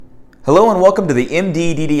Hello and welcome to the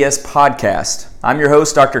MD-DDS podcast. I'm your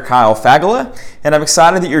host, Dr. Kyle Fagala, and I'm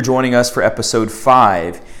excited that you're joining us for episode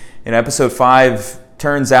 5. And episode 5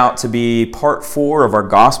 turns out to be part 4 of our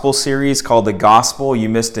gospel series called The Gospel You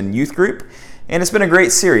Missed in Youth Group. And it's been a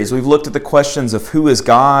great series. We've looked at the questions of who is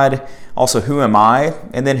God, also who am I,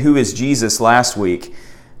 and then who is Jesus last week.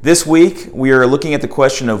 This week, we are looking at the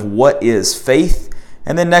question of what is faith,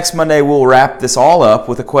 and then next Monday we'll wrap this all up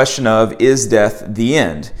with a question of is death the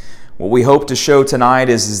end? What we hope to show tonight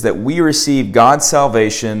is that we receive God's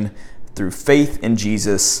salvation through faith in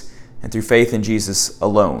Jesus and through faith in Jesus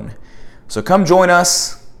alone. So come join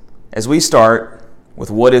us as we start with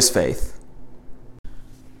what is faith.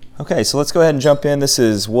 Okay, so let's go ahead and jump in. This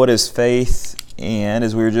is what is faith, and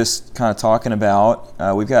as we were just kind of talking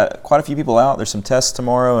about, we've got quite a few people out. There's some tests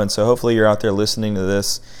tomorrow, and so hopefully you're out there listening to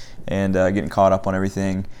this and getting caught up on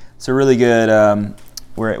everything. It's a really good,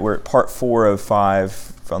 we're at part 4 of 5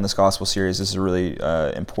 on this gospel series. This is a really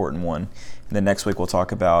important one. And then next week we'll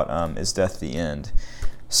talk about is death the end?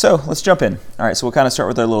 So let's jump in. All right, so we'll kind of start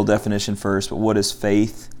with our little definition first, but what is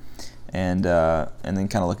faith? And then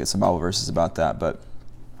kind of look at some Bible verses about that. But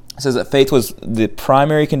it says that faith was the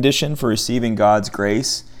primary condition for receiving God's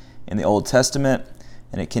grace in the Old Testament,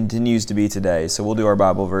 and it continues to be today. So we'll do our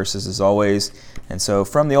Bible verses as always. And so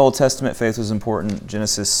from the Old Testament, faith was important.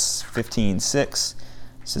 Genesis 15:6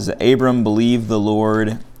 says that Abram believed the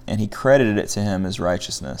Lord, and he credited it to him as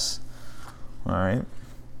righteousness. All right.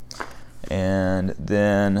 And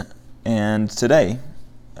today,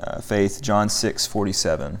 faith, John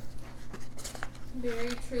 6:47. Very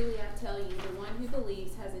truly I tell you, the one who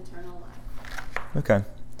believes has eternal life. Okay.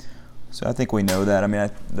 So I think we know that. I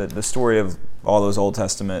mean, the story of all those Old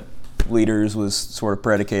Testament leaders was sort of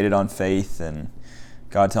predicated on faith and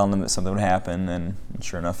God telling them that something would happen, and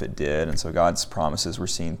sure enough it did. And so God's promises were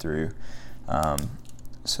seen through.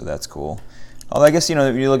 So that's cool. Although I guess,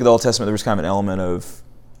 when you look at the Old Testament, there was kind of an element of,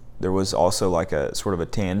 there was also like a sort of a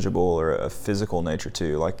tangible or a physical nature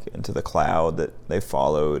too, like into the cloud that they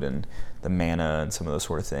followed and the manna and some of those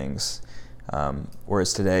sort of things.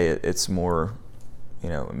 Whereas today it's more,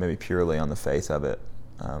 maybe purely on the faith of it.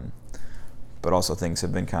 But also things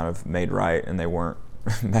have been kind of made right and they weren't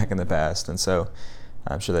back in the past. And so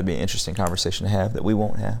I'm sure that'd be an interesting conversation to have that we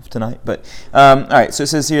won't have tonight. But all right, so it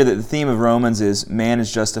says here that the theme of Romans is man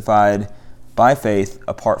is justified by faith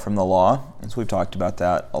apart from the law. And so we've talked about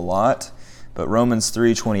that a lot. But Romans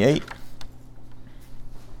 3:28.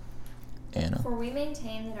 Anna. For we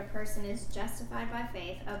maintain that a person is justified by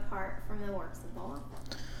faith apart from the works of the law.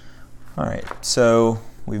 All right, so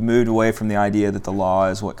we've moved away from the idea that the law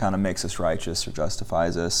is what kind of makes us righteous or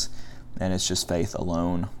justifies us, and it's just faith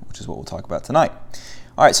alone, which is what we'll talk about tonight.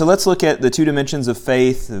 All right, so let's look at the two dimensions of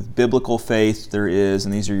faith, of biblical faith. There is,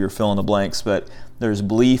 and these are your fill in the blanks, but there's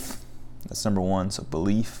belief. That's number 1, so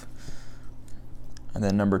belief. And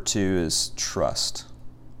then number 2 is trust.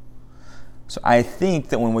 So I think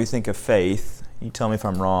that when we think of faith, you tell me if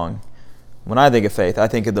I'm wrong, when I think of faith, I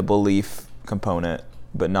think of the belief component,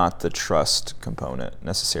 but not the trust component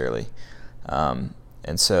necessarily. And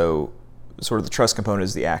so sort of the trust component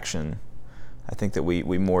is the action. I think that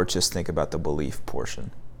we more just think about the belief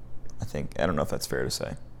portion. I don't know if that's fair to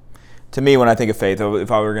say. To me, when I think of faith,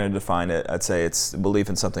 if I were going to define it, I'd say it's belief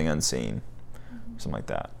in something unseen, something like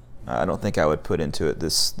that. I don't think I would put into it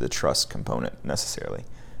the trust component necessarily.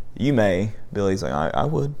 You may. Billy's like, I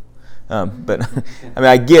would. But I mean,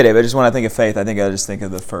 I get it, but just when I think of faith, I just think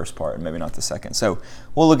of the first part and maybe not the second. So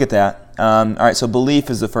we'll look at that. All right, so belief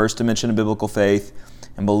is the first dimension of biblical faith,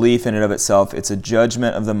 and belief in and of itself, it's a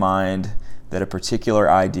judgment of the mind that a particular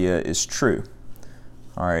idea is true.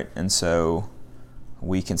 All right, and so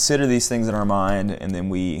we consider these things in our mind, and then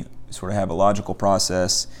we sort of have a logical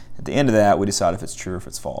process. At the end of that, we decide if it's true or if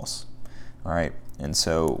it's false. All right, and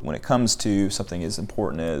so when it comes to something as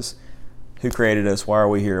important as who created us, why are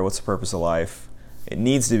we here, what's the purpose of life, it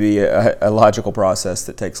needs to be a logical process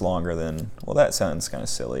that takes longer than, well, that sounds kind of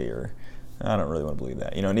silly, or I don't really want to believe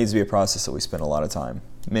that. It needs to be a process that we spend a lot of time,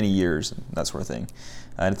 many years, that sort of thing.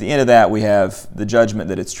 And at the end of that, we have the judgment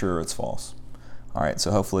that it's true or it's false. All right,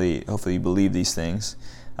 so hopefully you believe these things.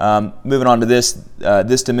 Moving on to this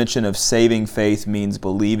dimension of saving faith means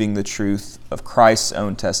believing the truth of Christ's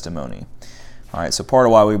own testimony. All right, so part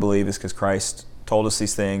of why we believe is because Christ told us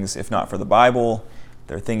these things. If not for the Bible,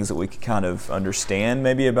 there are things that we could kind of understand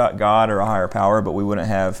maybe about God or a higher power, but we wouldn't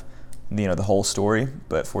have the whole story.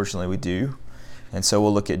 But fortunately, we do. And so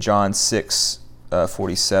we'll look at John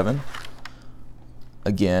 6:47.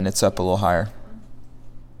 Again, it's up a little higher.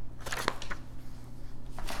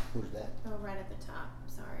 Oh, right at the top.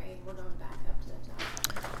 Sorry, we're going back up to the top.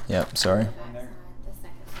 Yep, sorry. The backside, the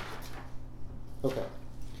second one. Okay.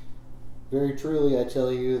 Very truly I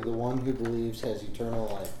tell you, the one who believes has eternal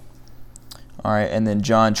life. All right, and then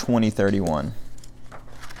John 20:31.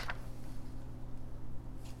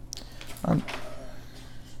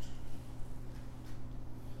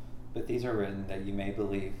 But these are written that you may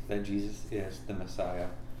believe that Jesus is the Messiah,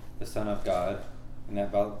 the Son of God, and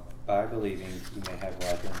that by believing you may have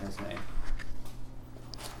life in his name.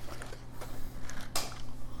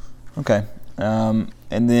 Okay.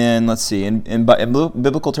 And then let's see. In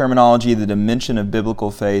biblical terminology, the dimension of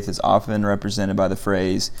biblical faith is often represented by the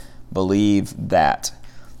phrase "believe that."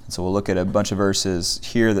 And so we'll look at a bunch of verses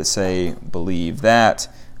here that say "believe that,"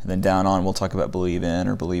 and then down on we'll talk about "believe in"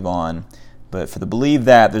 or "believe on." But for the "believe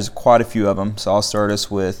that," there's quite a few of them. So I'll start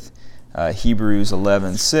us with Hebrews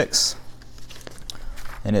 11:6,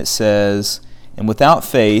 and it says, "And without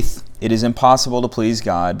faith, it is impossible to please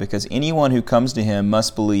God, because anyone who comes to him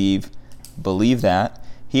must believe that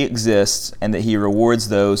he exists and that he rewards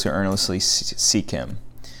those who earnestly seek him."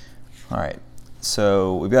 All right,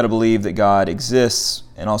 so we've got to believe that God exists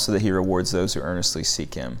and also that he rewards those who earnestly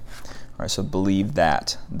seek him. All right, so believe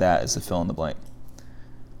that. That is the fill in the blank.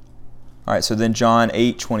 All right, so then John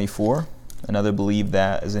 8:24, another believe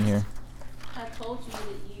that is in here. I told you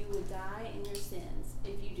that you would die in your sins.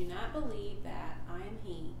 If you do not believe that I am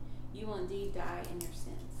he, you will indeed die in your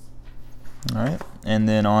sins. All right, and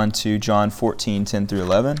then on to John 14:10 through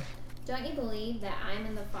 11. Don't you believe that I am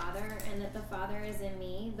in the Father, and that the Father is in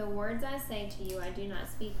me? The words I say to you, I do not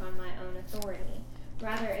speak on my own authority.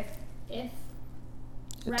 Rather, it is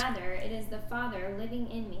the Father living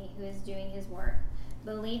in me who is doing his work.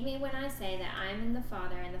 Believe me when I say that I am in the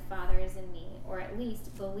Father, and the Father is in me, or at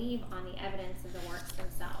least believe on the evidence of the works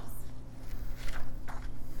themselves.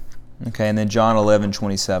 Okay, and then John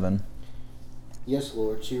 11:27. Yes,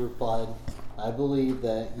 Lord, she replied, I believe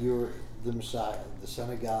that you are the Messiah, the Son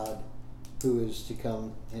of God, who is to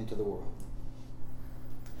come into the world.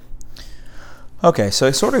 Okay, so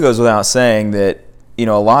it sort of goes without saying that, a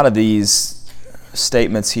lot of these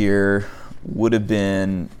statements here would have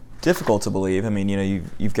been difficult to believe. I mean,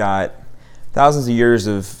 you've got thousands of years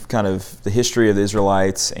of kind of the history of the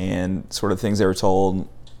Israelites and sort of things they were told,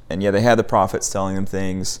 and they had the prophets telling them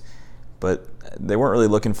things, but they weren't really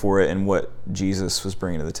looking for it in what Jesus was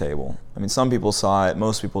bringing to the table. I mean, some people saw it,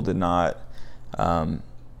 most people did not,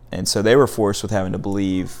 and so they were forced with having to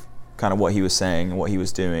believe kind of what he was saying and what he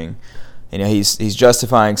was doing. He's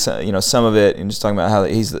justifying some of it and just talking about how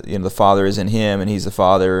he's the Father is in him and he's the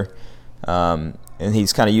Father. And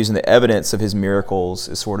he's kind of using the evidence of his miracles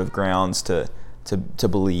as sort of grounds to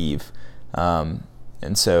believe. And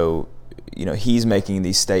so, he's making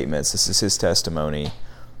these statements. This is his testimony.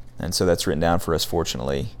 And so that's written down for us,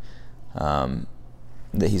 fortunately,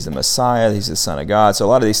 that he's the Messiah, he's the Son of God. So a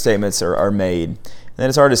lot of these statements are made. And then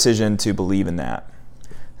it's our decision to believe in that.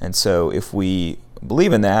 And so if we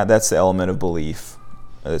believe in that, that's the element of belief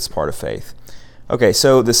that's part of faith. Okay,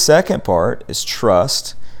 so the second part is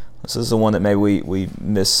trust. This is the one that maybe we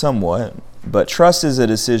miss somewhat, but trust is a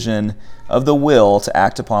decision of the will to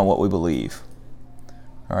act upon what we believe.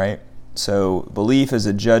 All right? So belief is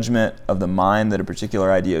a judgment of the mind that a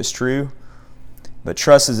particular idea is true, but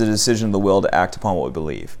trust is a decision of the will to act upon what we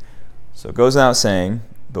believe. So it goes without saying,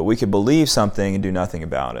 but we could believe something and do nothing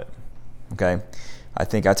about it. Okay? I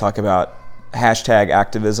think I talk about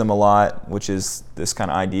 #activism a lot, which is this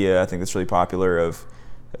kind of idea, I think that's really popular, of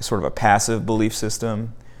sort of a passive belief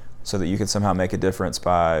system, so that you can somehow make a difference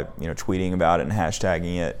by tweeting about it and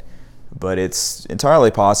hashtagging it. But it's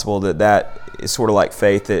entirely possible that is sort of like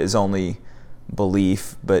faith, that is only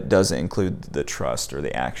belief but doesn't include the trust or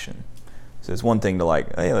the action. So it's one thing to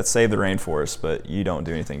hey, let's save the rainforest, but you don't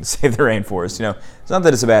do anything to save the rainforest. It's not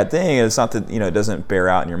that it's a bad thing. It's not that it doesn't bear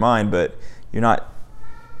out in your mind, but you're not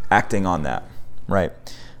acting on that, right?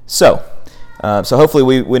 So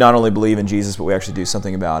hopefully we not only believe in Jesus, but we actually do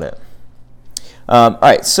something about it. All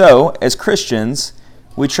right, so as Christians,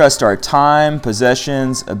 we trust our time,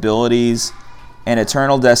 possessions, abilities, and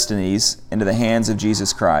eternal destinies into the hands of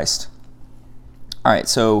Jesus Christ. All right,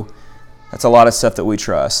 so that's a lot of stuff that we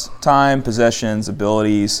trust. Time, possessions,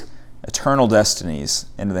 abilities, eternal destinies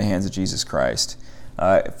into the hands of Jesus Christ.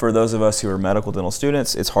 For those of us who are medical dental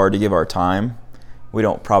students, it's hard to give our time. We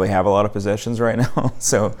don't probably have a lot of possessions right now,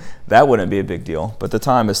 so that wouldn't be a big deal. But the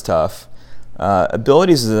time is tough.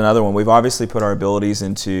 Abilities is another one. We've obviously put our abilities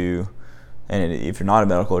into, and if you're not a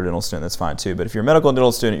medical or dental student, that's fine too. But if you're a medical and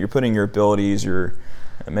dental student, you're putting your abilities,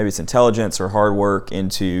 maybe it's intelligence or hard work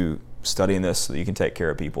into studying this so that you can take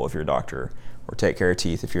care of people if you're a doctor, or take care of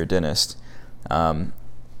teeth if you're a dentist. The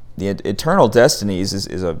eternal destinies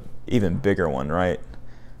is a even bigger one, right?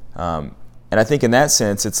 And I think in that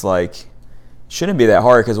sense, it's like, shouldn't be that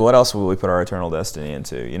hard, because what else will we put our eternal destiny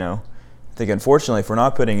into, you know? I think, unfortunately, if we're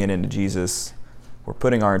not putting it into Jesus, we're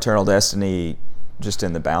putting our eternal destiny just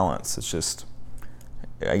in the balance. It's just,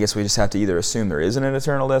 I guess we just have to either assume there isn't an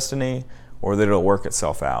eternal destiny or that it'll work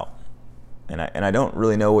itself out. And I don't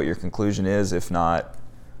really know what your conclusion is, if not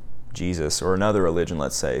Jesus or another religion,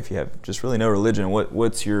 let's say. If you have just really no religion,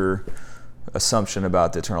 what's your assumption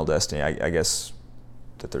about the eternal destiny? I guess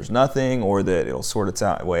that there's nothing, or that it'll sort its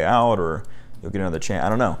way out, or you'll get another chance. I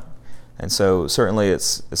don't know. And so certainly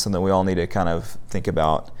it's something we all need to kind of think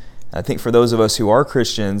about. And I think for those of us who are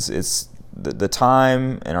Christians, it's the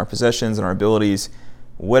time and our possessions and our abilities,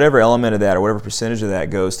 whatever element of that or whatever percentage of that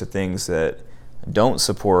goes to things that don't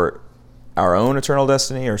support our own eternal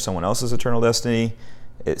destiny or someone else's eternal destiny,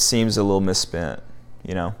 it seems a little misspent,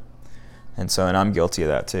 you know? And I'm guilty of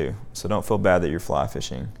that too. So don't feel bad that you're fly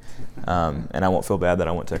fishing. And I won't feel bad that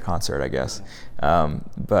I went to a concert, I guess.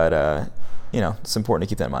 But it's important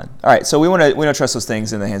to keep that in mind. All right, so we want to trust those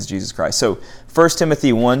things in the hands of Jesus Christ. So 1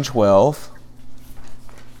 Timothy 1:12.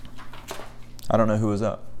 I don't know who was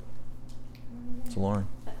up. It's Lauren.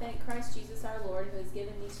 I thank Christ Jesus our Lord, who has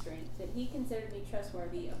given me strength, that he considered me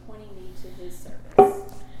trustworthy, appointing me to his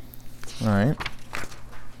service. All right.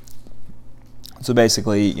 So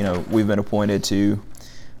basically, we've been appointed to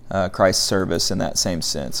Christ's service in that same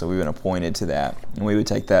sense. So we've been appointed to that. And we would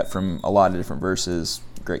take that from a lot of different verses,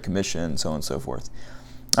 Great Commission, so on and so forth.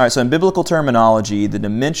 All right, so in biblical terminology, the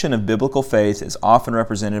dimension of biblical faith is often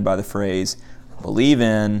represented by the phrase believe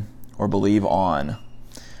in or believe on.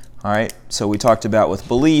 All right, so we talked about with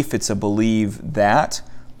belief, it's a believe that,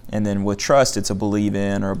 and then with trust, it's a believe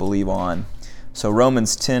in or a believe on. So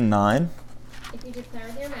Romans 10:9. If you declare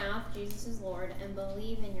with your mouth Jesus is Lord and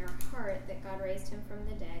believe in your heart that God raised him from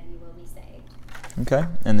the dead, you will be saved. Okay,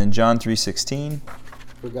 and then John 3:16.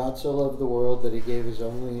 For God so loved the world that he gave his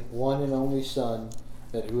only one and only Son,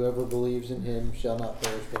 that whoever believes in him shall not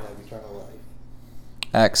perish but have eternal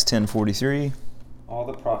life. Acts 10:43. All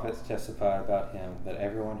the prophets testify about him, that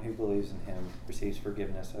everyone who believes in him receives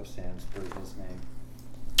forgiveness of sins through his name.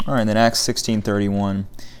 All right, and then Acts 16:31.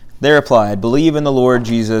 They replied, believe in the Lord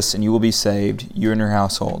Jesus and you will be saved, you and your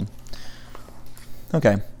household.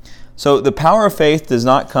 Okay, so the power of faith does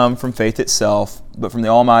not come from faith itself, but from the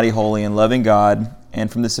almighty, holy, and loving God, and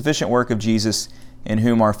from the sufficient work of Jesus in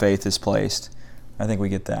whom our faith is placed. I think we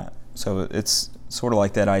get that. So it's sort of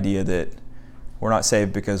like that idea that we're not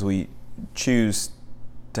saved because we choose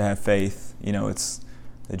to have faith. It's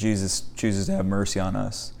that Jesus chooses to have mercy on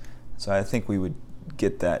us. So I think we would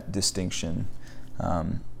get that distinction.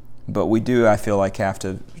 But we do, I feel like, have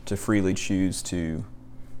to freely choose to,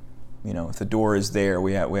 if the door is there,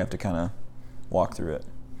 we have to kind of walk through it.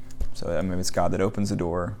 So it's God that opens the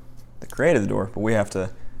door, that created the door, but we have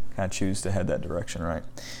to kind of choose to head that direction, right?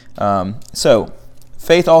 So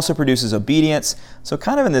faith also produces obedience. So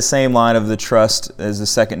kind of in the same line of the trust as the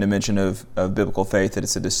second dimension of biblical faith, that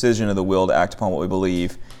it's a decision of the will to act upon what we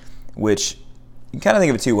believe, which you kind of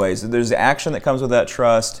think of it two ways. There's the action that comes with that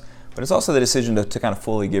trust, but it's also the decision to kind of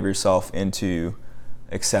fully give yourself into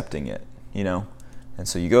accepting it, And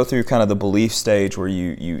so you go through kind of the belief stage where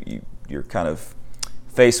you're kind of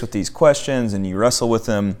faced with these questions and you wrestle with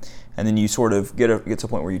them, and then you sort of get to a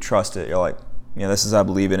point where you trust it. You're like, this is, I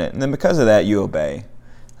believe in it. And then because of that, you obey.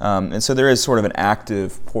 And so there is sort of an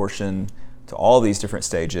active portion to all these different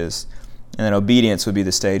stages. And then obedience would be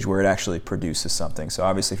the stage where it actually produces something. So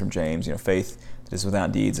obviously from James, faith that is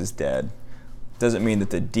without deeds is dead. Doesn't mean that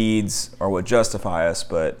the deeds are what justify us,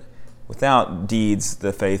 but without deeds,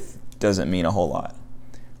 the faith doesn't mean a whole lot.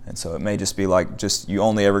 And so it may just be like you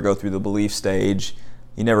only ever go through the belief stage.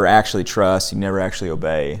 You never actually trust. You never actually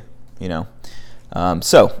obey,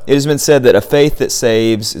 So it has been said that a faith that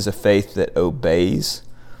saves is a faith that obeys,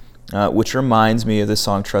 which reminds me of the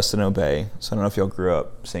song Trust and Obey. So I don't know if y'all grew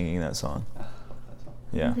up singing that song.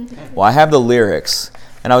 Yeah. Well, I have the lyrics.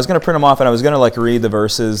 And I was going to print them off, and I was going to read the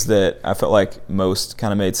verses that I felt like most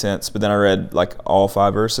kind of made sense. But then I read all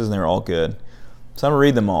 5 verses, and they were all good. So I'm going to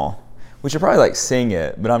read them all. We should probably sing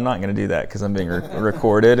it, but I'm not going to do that because I'm being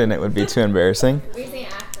recorded, and it would be too embarrassing. We sing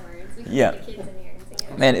afterwards. We can Yeah. get the kids in here and sing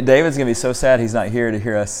it. Man, David's going to be so sad he's not here to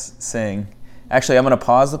hear us sing. Actually, I'm going to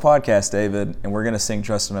pause the podcast, David, and we're going to sing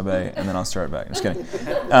Trust and Obey, and then I'll start back. I'm just kidding.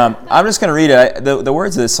 I'm just going to read it. The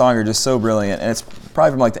words of this song are just so brilliant, and it's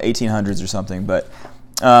probably from the 1800s or something, but...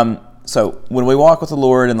 So, when we walk with the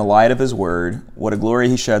Lord in the light of His Word, what a glory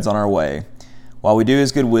He sheds on our way. While we do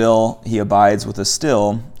His good will, He abides with us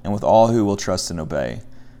still, and with all who will trust and obey.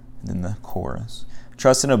 And then the chorus.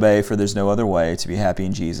 Trust and obey, for there's no other way to be happy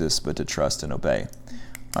in Jesus but to trust and obey.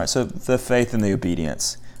 All right, so the faith and the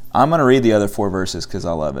obedience. I'm going to read the other 4 verses because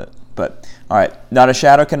I love it. But, all right. Not a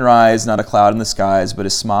shadow can rise, not a cloud in the skies, but a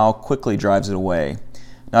smile quickly drives it away.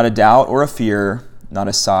 Not a doubt or a fear, not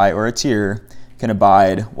a sigh or a tear can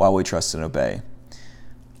abide while we trust and obey.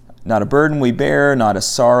 Not a burden we bear, not a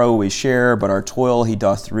sorrow we share, but our toil he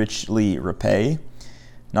doth richly repay.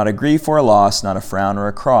 Not a grief or a loss, not a frown or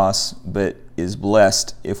a cross, but is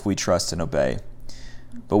blessed if we trust and obey.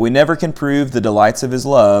 But we never can prove the delights of his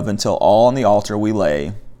love until all on the altar we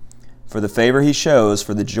lay. For the favor he shows,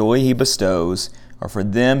 for the joy he bestows, are for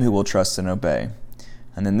them who will trust and obey.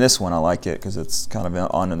 And then this one, I like it because it's kind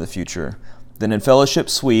of on in the future. Then in fellowship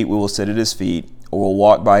sweet we will sit at his feet, or will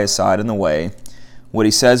walk by his side in the way. What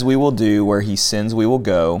he says we will do, where he sends we will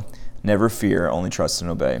go. Never fear, only trust and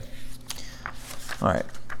obey. All right.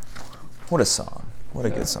 What a song. What a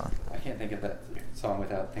good song. I can't think of that song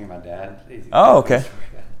without thinking of my dad. Oh, okay.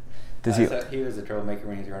 So he was a troublemaker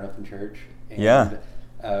when he was growing up in church. And, Yeah.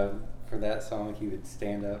 For that song, he would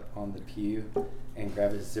stand up on the pew and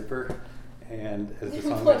grab his zipper. And as the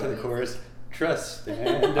song got to the chorus, trust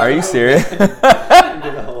and Are you serious? and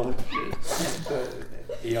did the whole shit. So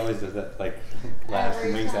he always does that, like, laughs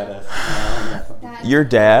and winks at us. Your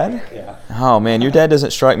dad? Yeah. Oh man, your dad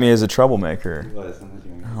doesn't strike me as a troublemaker. He was in the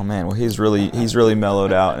junior. Oh man, well he's really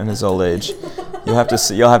mellowed out in his old age. You'll have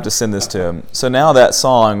to send this to him. So now that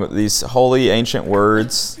song, these holy ancient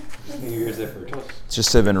words, Your zipper.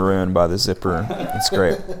 just have been ruined by the zipper. It's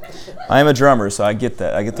great. I am a drummer, so I get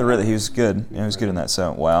that. I get the rhythm. He was good. He was good in that.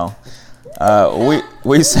 So wow.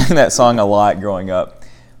 We sang that song a lot growing up.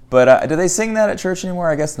 But do they sing that at church anymore?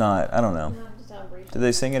 I guess not. I don't know. Do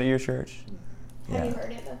they sing it at your church? Have you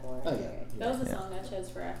heard it before? Oh, yeah. That was the song I chose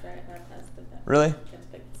for after I got baptized. But that Really?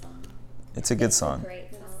 just picked the song. It's a good song. Great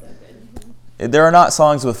It's song. so good. There are not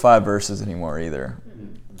songs with 5 verses anymore either,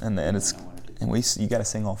 and you got to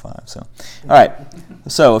sing all 5. So, all right.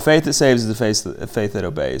 So a faith that saves is a faith that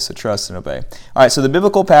obeys. So trust and obey. All right. So the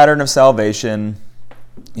biblical pattern of salvation,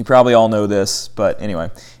 you probably all know this, but anyway,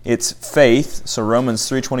 it's faith. So Romans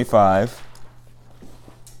 3:25.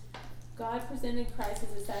 God presented Christ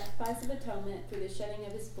as a sacrifice of atonement through the shedding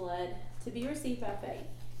of his blood to be received by faith.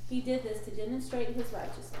 He did this to demonstrate his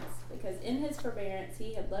righteousness, because in his forbearance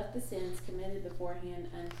he had left the sins committed beforehand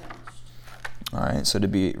unpunished. All right. So to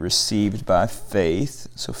be received by faith.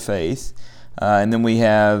 So faith, and then we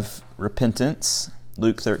have repentance.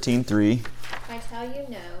 Luke 13:3. I tell you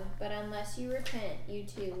no, but unless you repent, you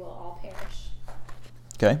too will all perish.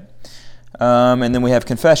 Okay. And then we have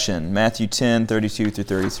confession. Matthew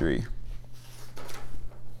 10:32-33.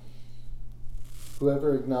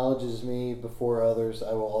 Whoever acknowledges me before others,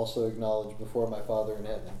 I will also acknowledge before my Father in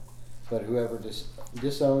heaven. But whoever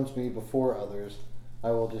disowns me before others,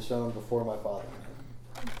 I will disown before my Father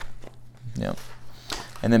in heaven. Yeah.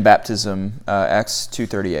 And then baptism, Acts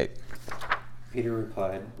 2:38. Peter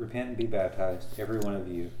replied, repent and be baptized, every one of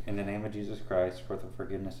you, in the name of Jesus Christ for the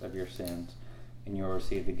forgiveness of your sins, and you will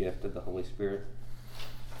receive the gift of the Holy Spirit.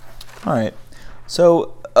 All right.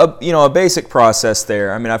 So, a basic process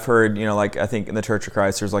there. I mean, I've heard, I think in the Church of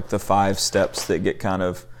Christ, there's like the 5 steps that get kind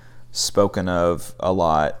of spoken of a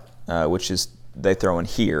lot, which is they throw in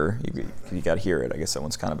hear. You got to hear it. I guess that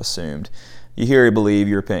one's kind of assumed. You hear, you believe,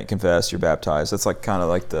 you repent, confess, you're baptized. That's like kind of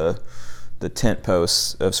like the tent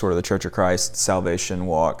posts of sort of the Church of Christ salvation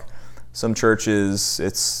walk. Some churches,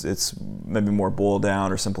 it's maybe more boiled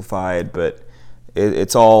down or simplified, but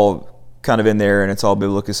it's all kind of in there, and it's all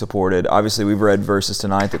biblically supported. Obviously, we've read verses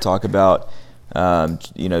tonight that talk about,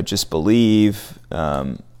 just believe.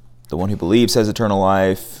 The one who believes has eternal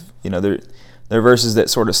life. There are verses that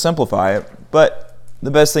sort of simplify it, but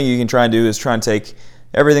the best thing you can try and do is try and take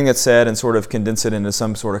everything that's said and sort of condense it into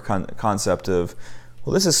some sort of concept of,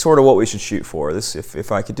 well, this is sort of what we should shoot for. This,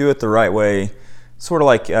 if I could do it the right way, sort of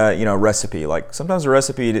like a recipe. Like sometimes a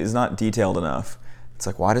recipe is not detailed enough. It's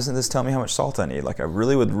like, why doesn't this tell me how much salt I need? Like I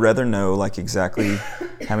really would rather know like exactly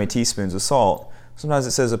how many teaspoons of salt. Sometimes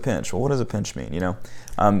it says a pinch. Well, what does a pinch mean?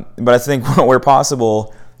 But I think where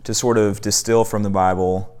possible to sort of distill from the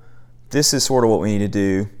Bible, this is sort of what we need to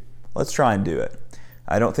do. Let's try and do it.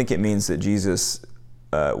 I don't think it means that Jesus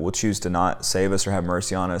will choose to not save us or have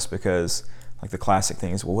mercy on us, because like the classic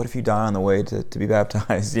thing is, well, what if you die on the way to be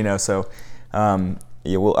baptized? So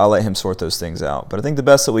I'll let him sort those things out. But I think the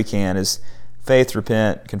best that we can is faith,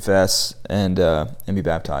 repent, confess, and be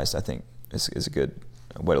baptized. I think is a good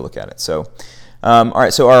way to look at it. So, all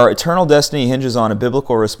right. So our eternal destiny hinges on a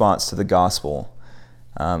biblical response to the gospel,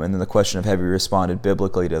 and then the question of, have you responded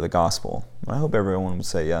biblically to the gospel? I hope everyone would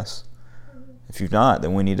say yes. If you've not,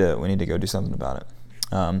 then we need to go do something about it.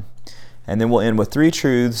 And then we'll end with 3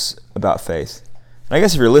 truths about faith. And I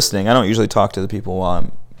guess if you're listening, I don't usually talk to the people while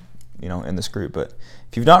I'm in this group. But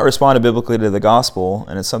if you've not responded biblically to the gospel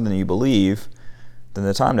and it's something that you believe, then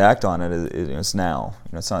the time to act on it is now.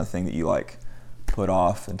 It's not a thing that you like put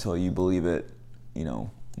off until you believe it,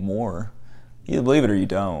 more. You either believe it or you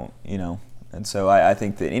don't, And so I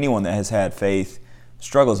think that anyone that has had faith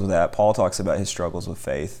struggles with that. Paul talks about his struggles with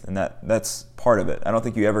faith, and that's part of it. I don't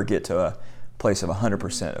think you ever get to a place of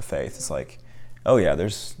 100% of faith. It's like, oh yeah,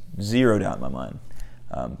 there's zero doubt in my mind.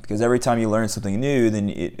 Because every time you learn something new, then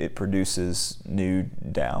it produces new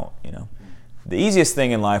doubt, The easiest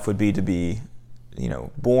thing in life would be to be,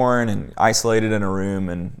 born and isolated in a room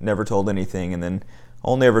and never told anything, and then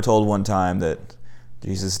only ever told one time that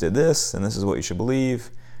Jesus did this, and this is what you should believe,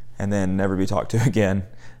 and then never be talked to again,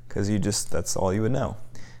 because that's all you would know.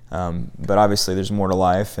 But obviously there's more to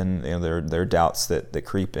life, and there are doubts that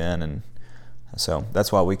creep in, and so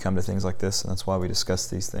that's why we come to things like this, and that's why we discuss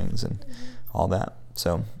these things and all that.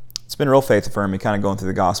 So it's been real faith affirming, kind of going through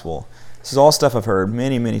the gospel. This is all stuff I've heard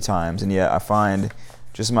many, many times, and yet I find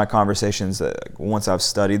just in my conversations that once I've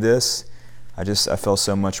studied this, I feel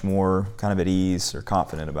so much more kind of at ease or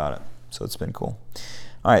confident about it. So it's been cool.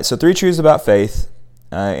 All right, so 3 truths about faith,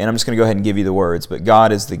 and I'm just going to go ahead and give you the words. But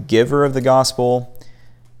God is the giver of the gospel,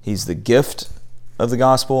 He's the gift of the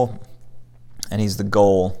gospel, and He's the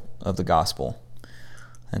goal of the gospel.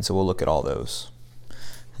 And so we'll look at all those.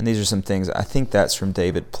 And these are some things, I think that's from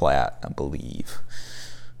David Platt, I believe.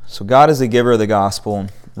 So God is the giver of the gospel.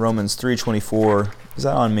 Romans 3:24. Is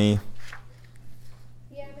that on me?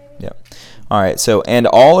 Yeah, maybe. Yeah. All right, so, and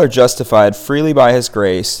all are justified freely by His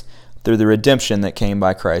grace through the redemption that came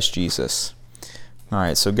by Christ Jesus. All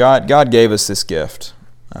right, so God gave us this gift.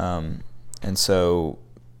 And so,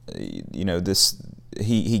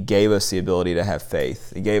 He gave us the ability to have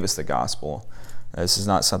faith. He gave us the gospel. This is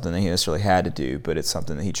not something that He necessarily had to do, but it's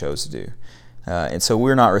something that He chose to do. And so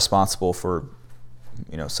we're not responsible for,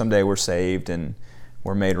 someday we're saved and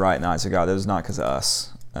we're made right in the eyes of God. That is not because of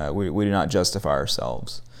us. We do not justify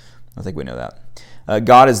ourselves. I think we know that.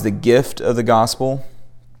 God is the gift of the gospel.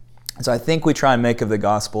 So I think we try and make of the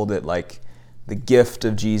gospel that the gift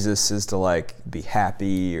of Jesus is to be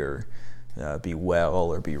happy or be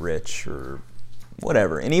well or be rich or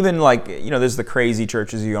whatever. And even there's the crazy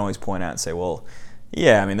churches you always point out and say, well,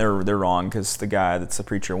 yeah, I mean, they're wrong because the guy that's a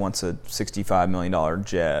preacher wants a $65 million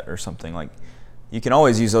jet or something. You can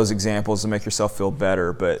always use those examples to make yourself feel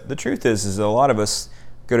better. But the truth is that a lot of us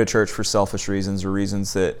go to church for selfish reasons or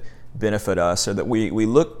reasons that benefit us, or that we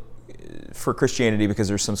look for Christianity because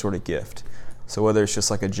there's some sort of gift. So whether it's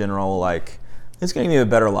just a general, it's going to give you a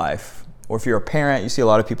better life. Or if you're a parent, you see a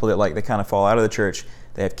lot of people that they kind of fall out of the church.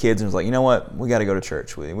 They have kids and it's you know what? We got to go to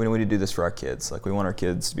church. We need to do this for our kids. We want our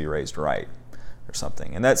kids to be raised right or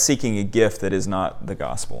something. And that's seeking a gift that is not the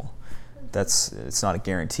gospel. It's not a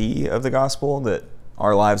guarantee of the gospel that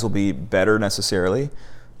our lives will be better necessarily.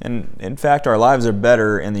 And in fact, our lives are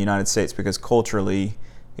better in the United States because culturally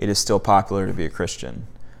it is still popular to be a Christian,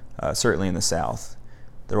 certainly in the South.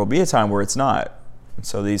 There will be a time where it's not. And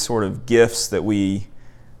so these sort of gifts that we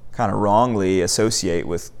kind of wrongly associate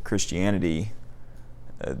with Christianity,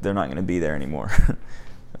 they're not going to be there anymore.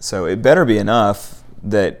 So it better be enough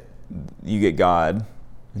that you get God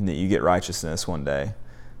and that you get righteousness one day,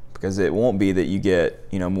 because it won't be that you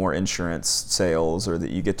get more insurance sales or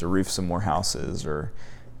that you get to roof some more houses or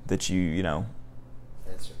that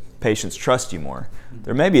patients trust you more.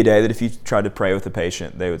 There may be a day that if you tried to pray with a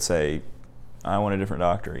patient, they would say, I want a different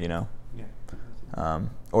doctor, Yeah.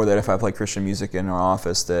 Or that if I play Christian music in our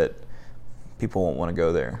office that people won't want to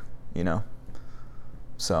go there,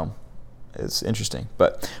 So it's interesting.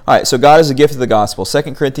 But, all right, so God is the gift of the gospel.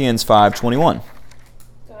 2 Corinthians 5:21.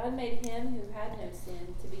 God made Him who had no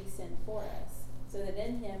sin to be sin for us, so that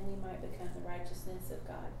in Him we might become the righteousness of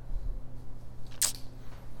God.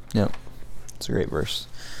 Yep, it's a great verse.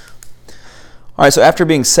 All right, so after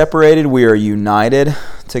being separated, we are united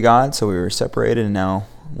to God. So we were separated, and now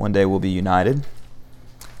one day we'll be united.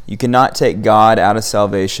 You cannot take God out of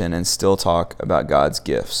salvation and still talk about God's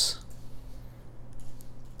gifts.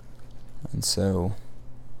 And so,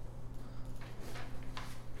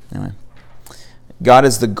 anyway, God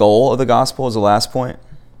is the goal of the gospel is the last point.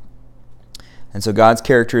 And so God's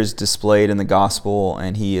character is displayed in the gospel,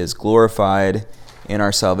 and He is glorified in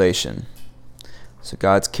our salvation. So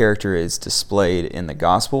God's character is displayed in the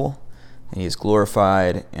gospel, and He is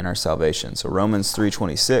glorified in our salvation. So Romans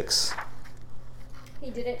 3:26. He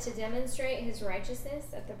did it to demonstrate His righteousness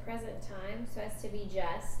at the present time, so as to be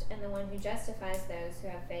just, and the one who justifies those who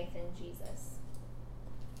have faith in Jesus.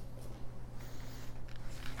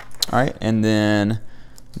 All right, and then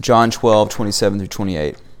John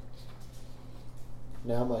 12:27-28.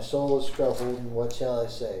 Now my soul is troubled, and what shall I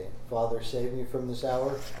say? Father, save me from this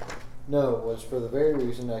hour? No, it was for the very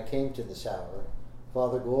reason I came to this hour.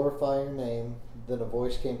 Father, glorify your name. Then a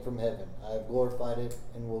voice came from heaven. I have glorified it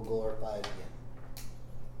and will glorify it again.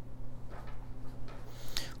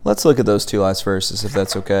 Let's look at those two last verses, if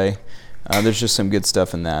that's okay. There's just some good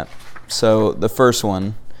stuff in that. So the first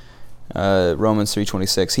one, Romans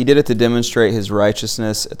 3:26. He did it to demonstrate his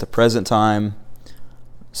righteousness at the present time,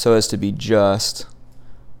 so as to be just,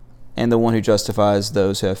 and the one who justifies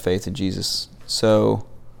those who have faith in Jesus. So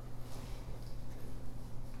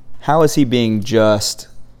how is he being just?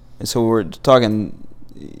 And so we're talking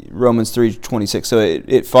Romans 3:26. So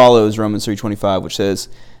it follows Romans 3:25, which says,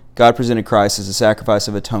 God presented Christ as a sacrifice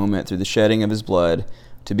of atonement through the shedding of his blood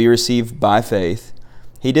to be received by faith.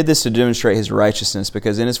 He did this to demonstrate his righteousness,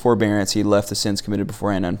 because in his forbearance he left the sins committed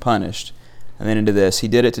beforehand unpunished. And then into this, he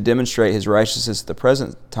did it to demonstrate his righteousness at the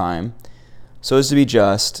present time, so as to be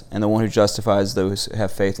just, and the one who justifies those who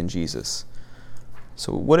have faith in Jesus.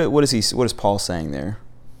 So what is Paul saying there?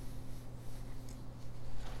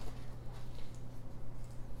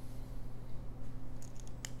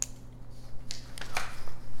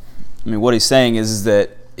 I mean, what he's saying is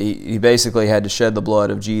that he basically had to shed the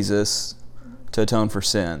blood of Jesus to atone for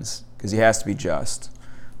sins, because he has to be just.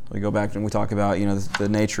 We go back and we talk about, the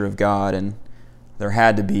nature of God, and there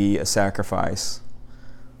had to be a sacrifice.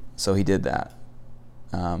 So he did that.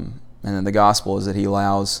 And then the gospel is that he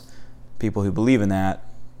allows people who believe in that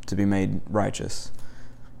to be made righteous,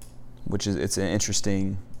 it's an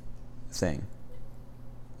interesting thing.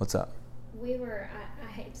 What's up?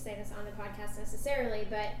 I hate to say this on the podcast necessarily,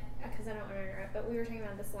 but because I don't want to interrupt, but we were talking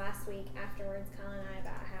about this last week afterwards, Colin and I,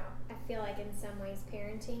 about how I feel like in some ways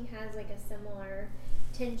parenting has like a similar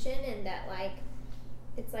tension, and that like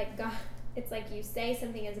it's like God, it's like you say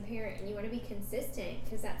something as a parent and you want to be consistent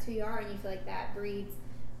because that's who you are, and you feel like that breeds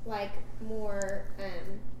like more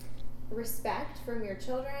respect from your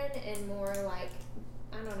children and more like,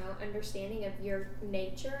 I don't know, understanding of your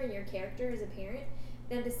nature and your character as a parent.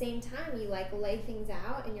 And at the same time, you like lay things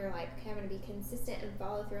out and you're like, okay, I'm going to be consistent and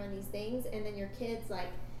follow through on these things, and then your kids like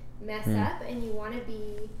mess up and you want to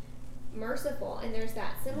be merciful. And there's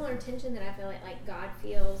that similar tension that I feel like God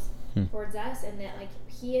feels towards us, and that like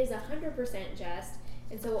he is 100% just.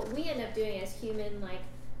 And so what we end up doing as human like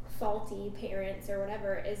faulty parents or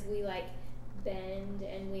whatever is we like bend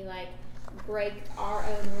and we like break our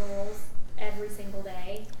own rules every single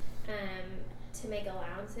day to make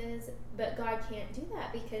allowances, but God can't do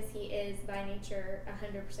that because he is by nature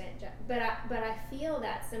 100% just. But I feel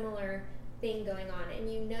that similar thing going on,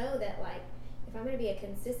 and you know that like if I'm going to be a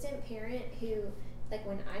consistent parent who like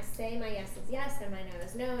when I say my yes is yes and my no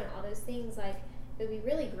is no and all those things, like it would be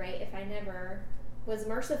really great if I never was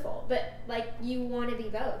merciful, but like you want to be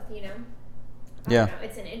both, I don't know,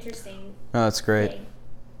 it's an interesting that's great thing.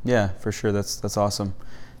 Yeah, for sure. That's awesome.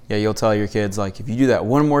 Yeah, you'll tell your kids like, if you do that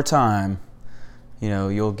one more time,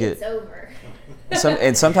 you'll get it's over.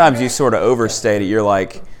 and sometimes you sort of overstate it. You're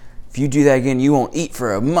like, if you do that again, you won't eat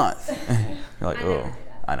for a month. You're like,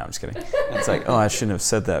 I know, I'm just kidding. It's like, I shouldn't have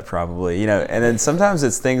said that probably, and then sometimes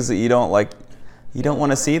it's things that you don't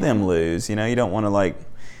want to see them lose, you don't want to like.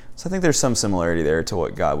 So I think there's some similarity there to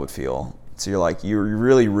what God would feel. So you're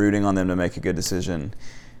really rooting on them to make a good decision,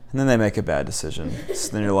 and then they make a bad decision.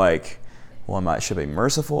 So then you're like, well, should I be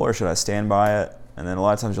merciful or should I stand by it? And then a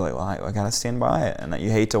lot of times you're like, well, I got to stand by it. And that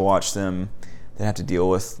you hate to watch them then have to deal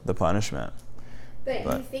with the punishment. But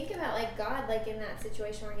you think about like God, like in that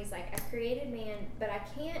situation where he's like, I created man, but I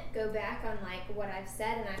can't go back on like what I've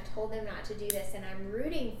said, and I've told them not to do this, and I'm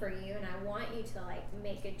rooting for you, and I want you to like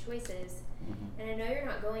make good choices. And I know you're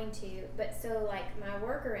not going to, but so like my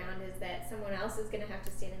workaround is that someone else is going to have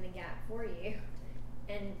to stand in the gap for you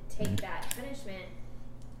and take that punishment,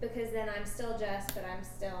 because then I'm still just, but I'm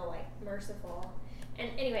still like merciful. And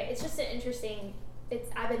anyway, it's just an interesting,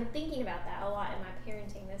 I've been thinking about that a lot in my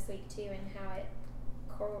parenting this week too, and how it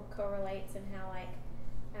correlates, and how like,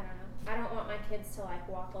 I don't know, I don't want my kids to like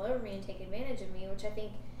walk all over me and take advantage of me, which I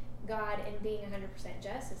think God, in being 100%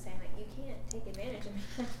 just, is saying like, you can't take advantage of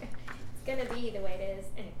me. It's going to be the way it is.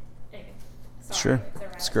 Anyway, sorry. Sure.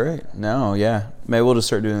 It's great. No, yeah. Maybe we'll just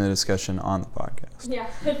start doing the discussion on the podcast. Yeah.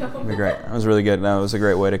 It'd be great. That was really good. That was a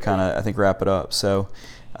great way to kind of, I think, wrap it up. So,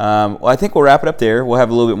 I think we'll wrap it up there. We'll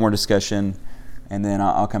have a little bit more discussion, and then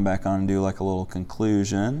I'll come back on and do like a little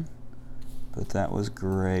conclusion. But that was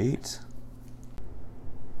great.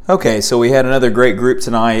 Okay, so we had another great group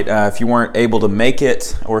tonight. If you weren't able to make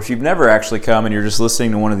it, or if you've never actually come and you're just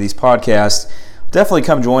listening to one of these podcasts, definitely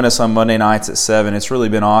come join us on Monday nights at 7. It's really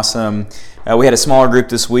been awesome. We had a smaller group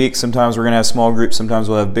this week. Sometimes we're going to have small groups. Sometimes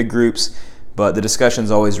we'll have big groups. but the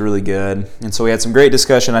discussion's always really good. And so we had some great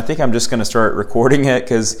discussion. I think I'm just going to start recording it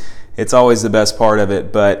because it's always the best part of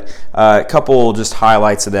it. But a couple just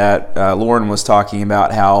highlights of that. Lauren was talking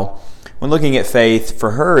about how when looking at faith,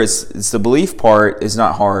 for her, it's the belief part is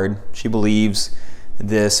not hard. She believes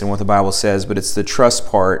this and what the Bible says, but it's the trust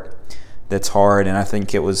part that's hard. And I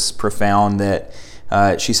think it was profound that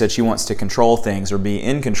she said she wants to control things or be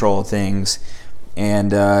in control of things.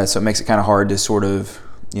 And so it makes it kind of hard to sort of,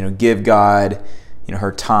 give God,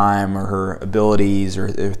 her time or her abilities or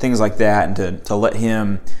things like that, and to let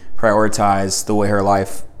Him prioritize the way her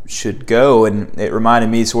life should go. And it reminded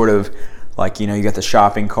me sort of like, you got the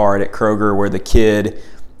shopping cart at Kroger where the kid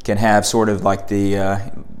can have sort of like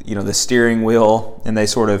the, the steering wheel, and they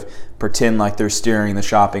sort of pretend like they're steering the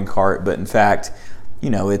shopping cart, but in fact,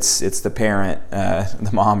 it's the parent, the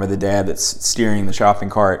mom or the dad that's steering the shopping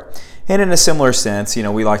cart. And in a similar sense,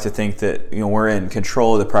 we like to think that, we're in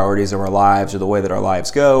control of the priorities of our lives or the way that our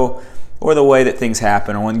lives go or the way that things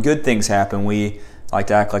happen. Or when good things happen, we like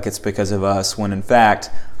to act like it's because of us, when in fact,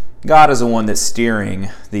 God is the one that's steering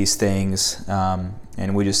these things,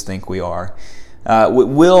 and we just think we are.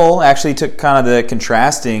 Will actually took kind of the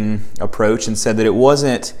contrasting approach and said that it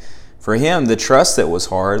wasn't for him the trust that was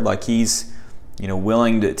hard, like he's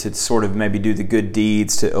willing to sort of maybe do the good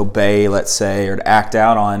deeds, to obey, let's say, or to act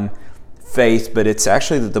out on faith, but it's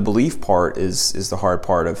actually that the belief part is the hard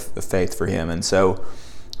part of faith for him. And so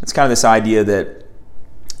it's kind of this idea that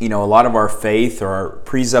a lot of our faith or our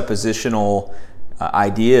presuppositional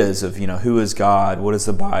ideas of who is God, what is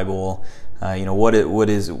the Bible, what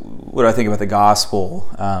do I think about the gospel,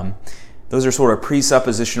 those are sort of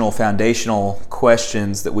presuppositional foundational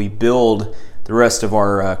questions that we build the rest of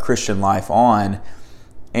our Christian life on.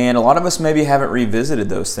 And a lot of us maybe haven't revisited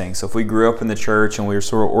those things. So if we grew up in the church and we were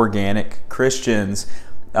sort of organic Christians,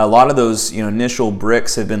 a lot of those initial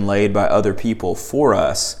bricks have been laid by other people for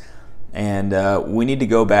us. And we need to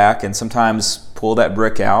go back and sometimes pull that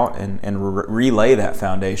brick out and relay that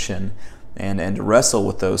foundation and to wrestle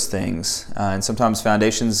with those things. And sometimes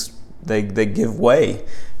foundations, they give way.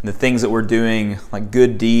 And the things that we're doing, like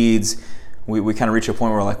good deeds, we kind of reach a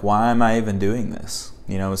point where we're like, why am I even doing this?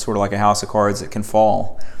 It's sort of like a house of cards that can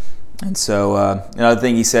fall. And so another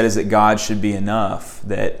thing he said is that God should be enough,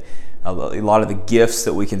 that a lot of the gifts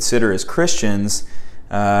that we consider as Christians,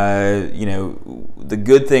 the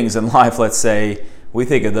good things in life, let's say, we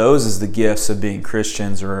think of those as the gifts of being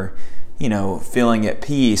Christians, or, feeling at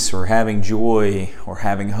peace or having joy or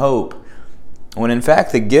having hope, when in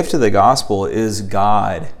fact the gift of the gospel is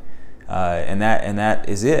God, and that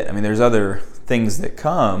is it. I mean, there's other things that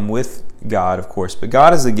come with God, of course, but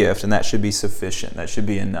God is the gift, and that should be sufficient. That should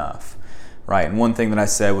be enough, right? And one thing that I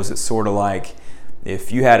said was, it's sort of like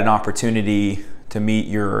if you had an opportunity to meet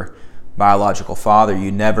your biological father,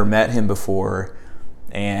 you never met him before,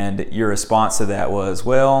 and your response to that was,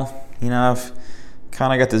 well, I've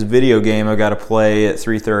kind of got this video game I've got to play at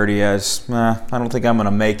 3:30. I don't think I'm going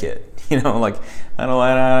to make it. Like I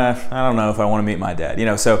don't know if I want to meet my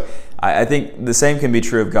dad. So I think the same can be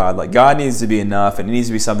true of God. Like God needs to be enough, and it needs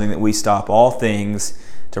to be something that we stop all things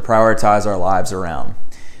to prioritize our lives around.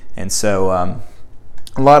 And so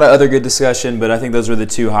a lot of other good discussion, but I think those are the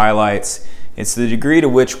two highlights. It's the degree to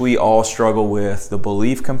which we all struggle with the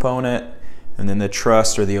belief component and then the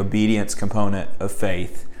trust or the obedience component of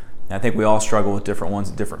faith. And I think we all struggle with different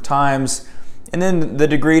ones at different times. And then the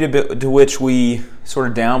degree to which we sort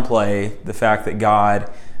of downplay the fact that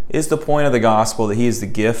God is the point of the gospel, that He is the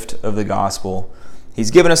gift of the gospel.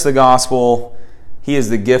 He's given us the gospel, He is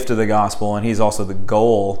the gift of the gospel, and He's also the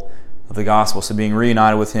goal of the gospel. So being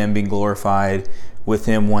reunited with Him, being glorified with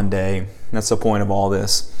Him one day, that's the point of all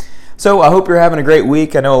this. So I hope you're having a great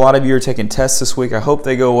week. I know a lot of you are taking tests this week. I hope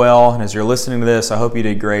they go well. And as you're listening to this, I hope you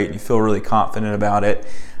did great and you feel really confident about it.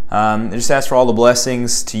 I just ask for all the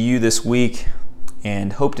blessings to you this week,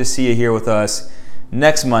 and hope to see you here with us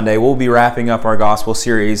next Monday. We'll be wrapping up our gospel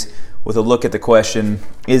series with a look at the question,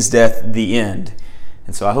 is death the end?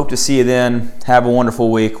 And so I hope to see you then. Have a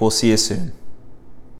wonderful week. We'll see you soon.